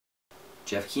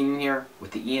Jeff Keenan here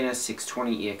with the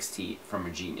ENS620EXT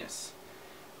from Genius.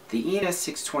 The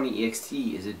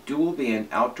ENS620EXT is a dual-band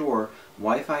outdoor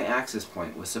Wi-Fi access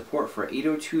point with support for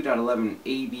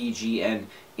 802.11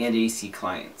 and AC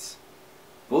clients.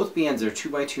 Both bands are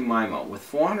 2x2 MIMO with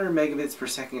 400 megabits per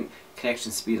second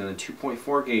connection speed on the 2.4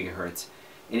 GHz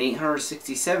and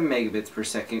 867 megabits per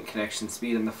second connection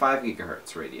speed on the 5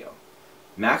 GHz radio.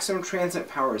 Maximum transmit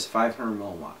power is 500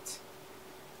 milliwatts.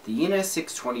 The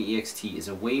ENS620EXT is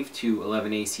a Wave 2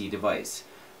 11AC device,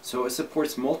 so it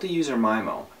supports multi-user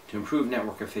MIMO to improve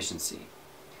network efficiency.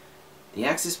 The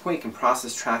access point can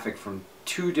process traffic from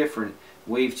two different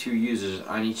Wave 2 users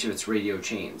on each of its radio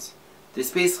chains.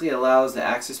 This basically allows the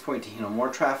access point to handle more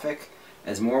traffic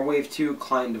as more Wave 2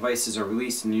 client devices are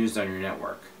released and used on your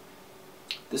network.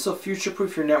 This will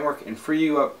future-proof your network and free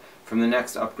you up from the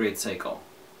next upgrade cycle.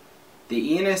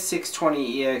 The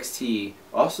ENS620EXT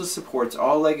also supports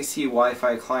all legacy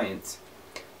Wi-Fi clients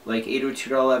like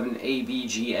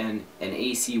 802.11 and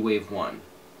AC Wave 1.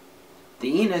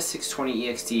 The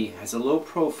ENS620EXT has a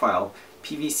low-profile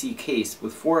PVC case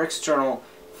with 4 external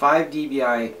 5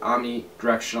 dBi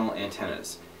omnidirectional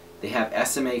antennas. They have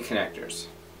SMA connectors.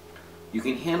 You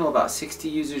can handle about 60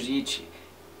 users each.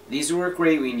 These work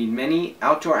great when you need many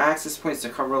outdoor access points to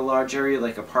cover a large area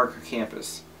like a park or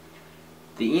campus.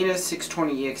 The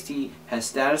ENS620EXT has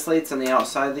status lights on the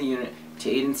outside of the unit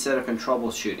to aid in setup and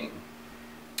troubleshooting.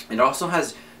 It also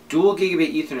has dual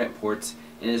gigabit Ethernet ports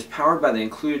and is powered by the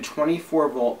included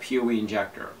 24-volt PoE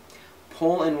injector.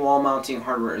 Pole and wall mounting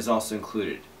hardware is also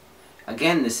included.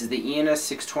 Again, this is the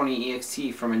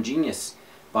ENS620EXT from Genius.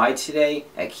 Buy today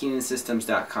at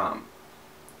KeenanSystems.com.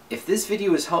 If this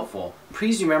video is helpful,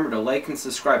 please remember to like and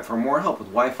subscribe for more help with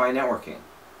Wi-Fi networking.